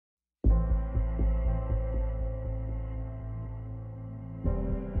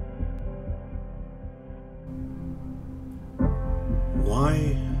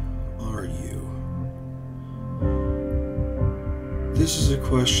This is a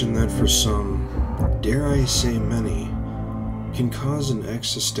question that for some, dare I say many, can cause an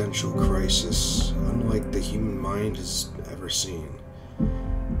existential crisis unlike the human mind has ever seen.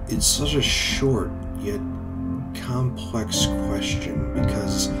 It's such a short yet complex question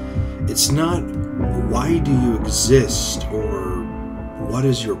because it's not why do you exist or what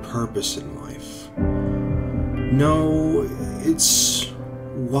is your purpose in life. No, it's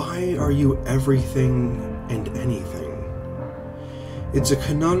why are you everything and anything? It's a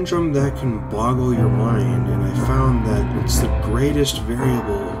conundrum that can boggle your mind, and I found that it's the greatest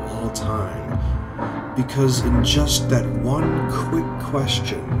variable of all time, because in just that one quick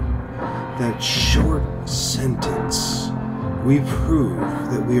question, that short sentence, we prove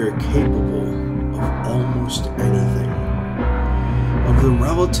that we are capable of almost anything. Of the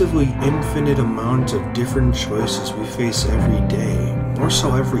relatively infinite amount of different choices we face every day, more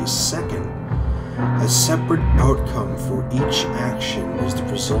so every second, a separate outcome for each action is the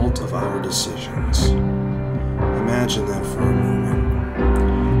result of our decisions. Imagine that for a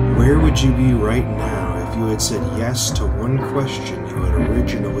moment. Where would you be right now if you had said yes to one question you had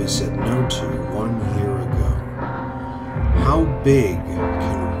originally said no to 1 year ago? How big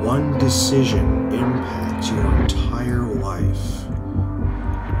can one decision impact your entire life?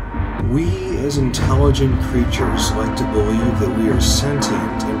 We, as intelligent creatures, like to believe that we are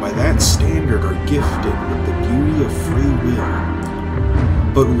sentient, and by that standard are gifted with the beauty of free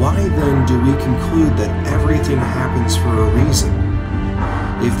will. But why then do we conclude that everything happens for a reason?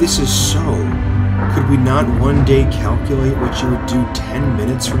 If this is so, could we not one day calculate what you would do 10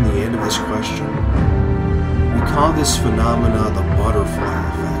 minutes from the end of this question? We call this phenomena the butterfly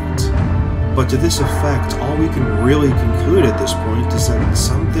effect. But to this effect, all we can really conclude at this point is that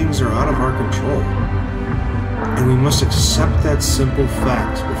some things are out of our control. And we must accept that simple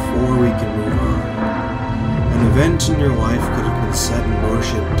fact before we can move on. An event in your life could have been set in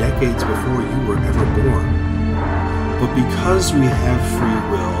motion decades before you were ever born. But because we have free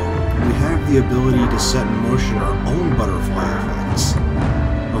will, we have the ability to set in motion our own butterfly effects.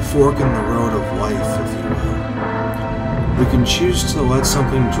 A fork in the road of life, if you will. We can choose to let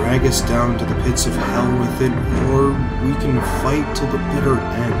something drag us down to the pits of hell with it, or we can fight to the bitter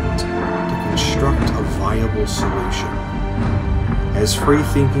end to construct a viable solution. As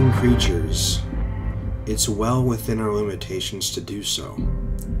free-thinking creatures, it's well within our limitations to do so.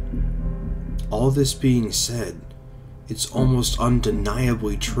 All this being said, it's almost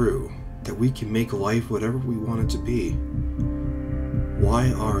undeniably true that we can make life whatever we want it to be.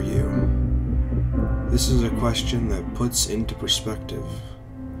 Why are you? This is a question that puts into perspective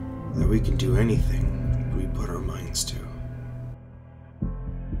that we can do anything we put our minds to.